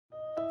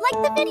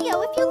Like the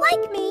video if you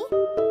like me.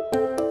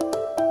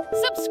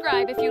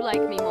 Subscribe if you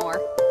like me more.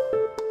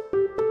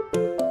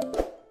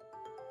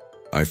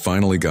 I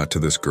finally got to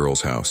this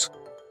girl's house.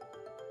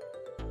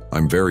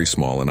 I'm very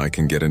small and I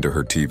can get into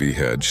her TV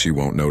head. She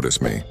won't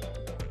notice me.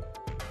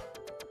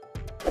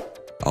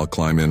 I'll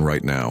climb in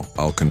right now.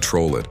 I'll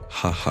control it.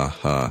 Ha ha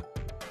ha.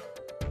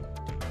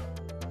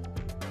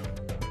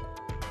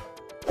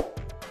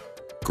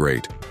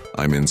 Great.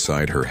 I'm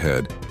inside her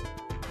head.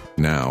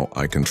 Now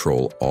I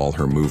control all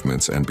her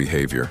movements and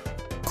behavior.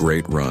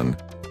 Great run.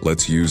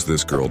 Let's use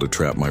this girl to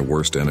trap my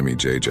worst enemy,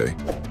 JJ.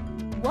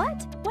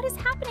 What? What is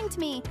happening to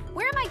me?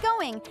 Where am I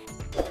going?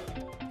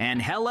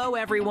 And hello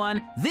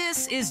everyone,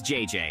 this is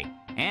JJ.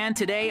 And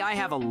today I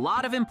have a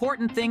lot of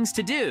important things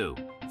to do.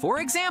 For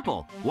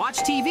example, watch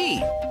TV.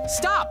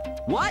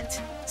 Stop!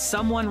 What?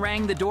 Someone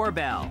rang the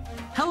doorbell.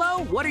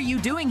 Hello, what are you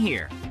doing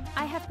here?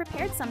 I have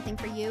prepared something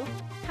for you.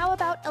 How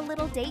about a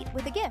little date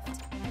with a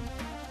gift?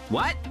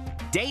 What?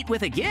 Date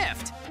with a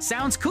gift?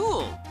 Sounds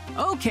cool.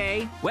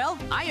 Okay, well,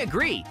 I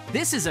agree.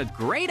 This is a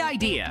great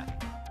idea.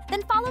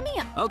 Then follow me.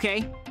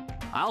 Okay,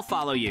 I'll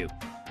follow you.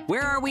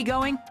 Where are we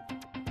going?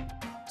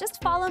 Just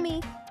follow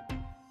me.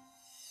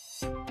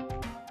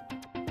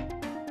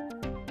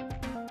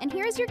 And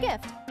here's your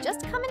gift.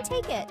 Just come and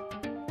take it.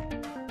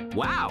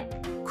 Wow,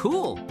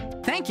 cool.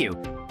 Thank you.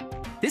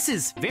 This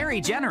is very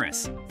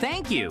generous.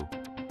 Thank you.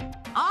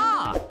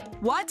 Ah,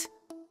 what?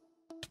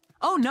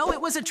 Oh no,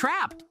 it was a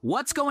trap.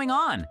 What's going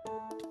on?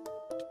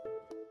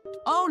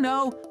 Oh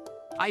no,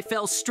 I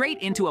fell straight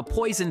into a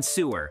poisoned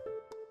sewer.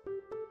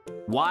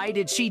 Why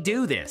did she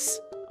do this?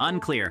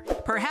 Unclear.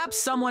 Perhaps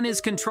someone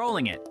is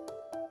controlling it.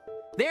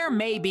 There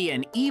may be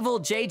an evil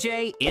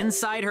JJ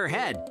inside her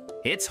head.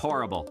 It's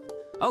horrible.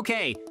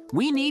 Okay,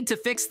 we need to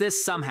fix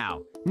this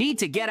somehow. Need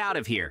to get out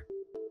of here.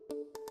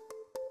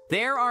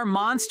 There are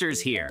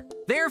monsters here.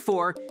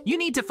 Therefore, you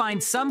need to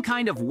find some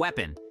kind of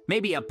weapon.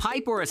 Maybe a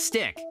pipe or a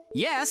stick.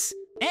 Yes,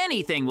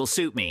 anything will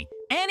suit me.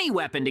 Any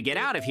weapon to get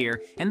out of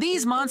here, and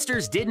these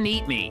monsters didn't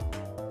eat me.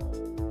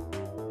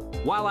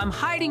 While I'm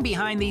hiding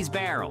behind these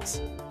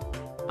barrels,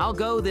 I'll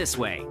go this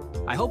way.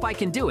 I hope I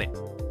can do it.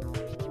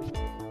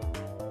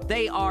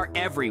 They are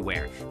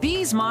everywhere.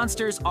 These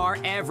monsters are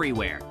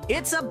everywhere.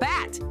 It's a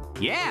bat.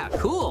 Yeah,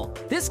 cool.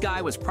 This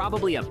guy was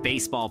probably a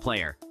baseball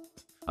player.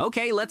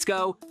 Okay, let's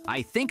go.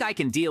 I think I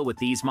can deal with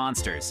these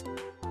monsters.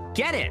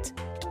 Get it!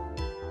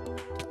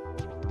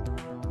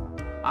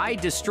 I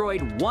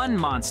destroyed one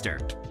monster.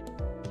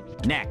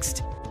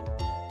 Next.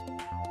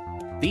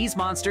 These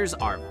monsters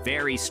are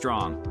very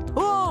strong.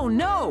 Oh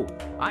no!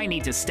 I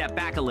need to step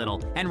back a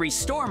little and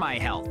restore my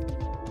health.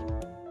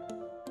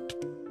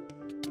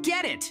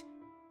 Get it!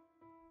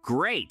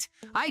 Great!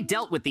 I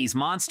dealt with these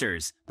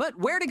monsters, but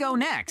where to go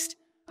next?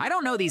 I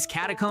don't know these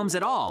catacombs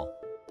at all.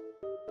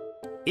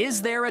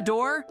 Is there a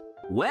door?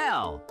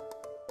 Well,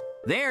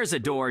 there's a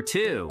door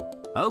too.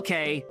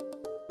 Okay,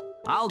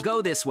 I'll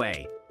go this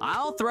way.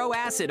 I'll throw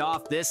acid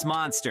off this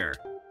monster.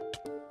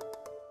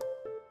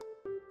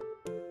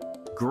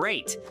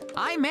 Great,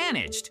 I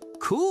managed.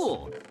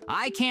 Cool.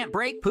 I can't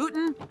break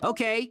Putin?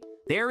 Okay,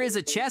 there is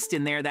a chest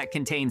in there that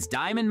contains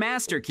diamond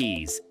master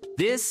keys.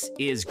 This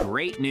is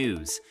great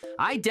news.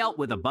 I dealt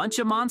with a bunch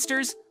of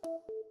monsters.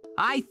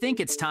 I think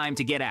it's time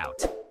to get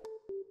out.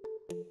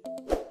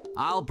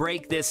 I'll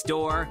break this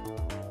door.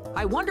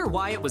 I wonder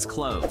why it was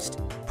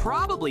closed.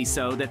 Probably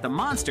so that the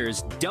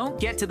monsters don't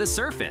get to the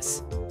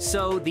surface.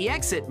 So the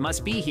exit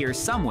must be here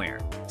somewhere.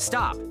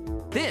 Stop.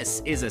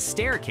 This is a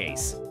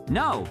staircase.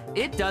 No,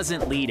 it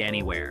doesn't lead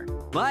anywhere.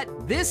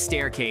 But this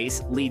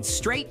staircase leads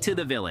straight to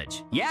the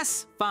village.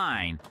 Yes,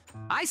 fine.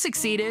 I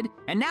succeeded,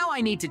 and now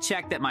I need to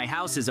check that my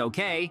house is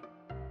okay.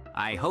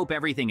 I hope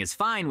everything is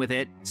fine with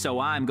it, so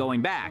I'm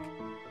going back.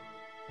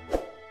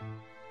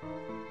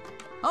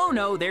 Oh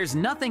no, there's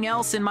nothing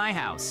else in my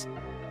house.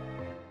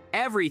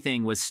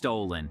 Everything was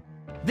stolen.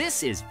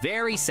 This is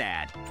very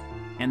sad.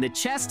 And the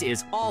chest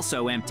is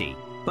also empty.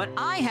 But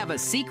I have a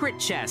secret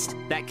chest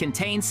that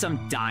contains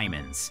some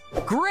diamonds.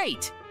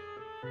 Great!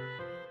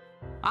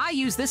 I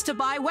use this to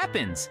buy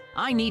weapons.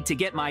 I need to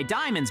get my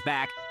diamonds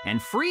back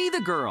and free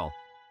the girl.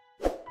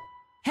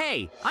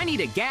 Hey, I need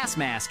a gas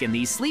mask and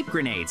these sleep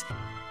grenades.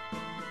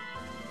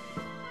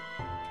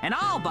 And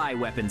I'll buy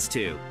weapons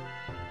too.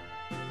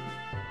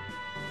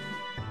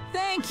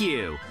 Thank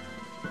you.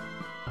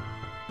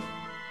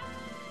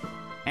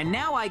 And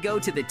now I go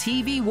to the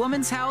TV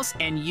woman's house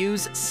and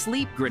use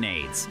sleep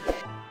grenades.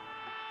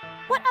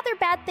 What other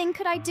bad thing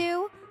could I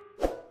do?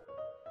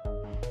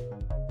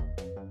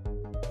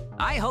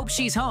 I hope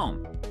she's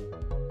home.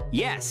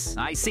 Yes,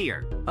 I see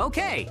her.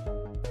 Okay.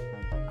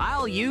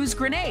 I'll use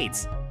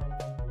grenades.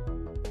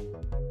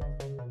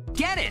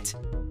 Get it!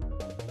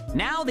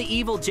 Now the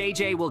evil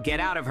JJ will get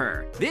out of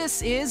her.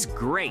 This is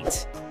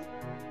great.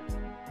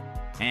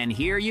 And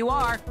here you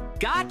are.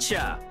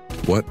 Gotcha!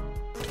 What?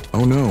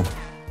 Oh no.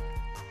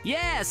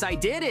 Yes, I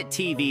did it,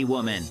 TV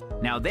woman.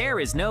 Now there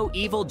is no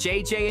evil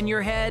JJ in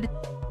your head.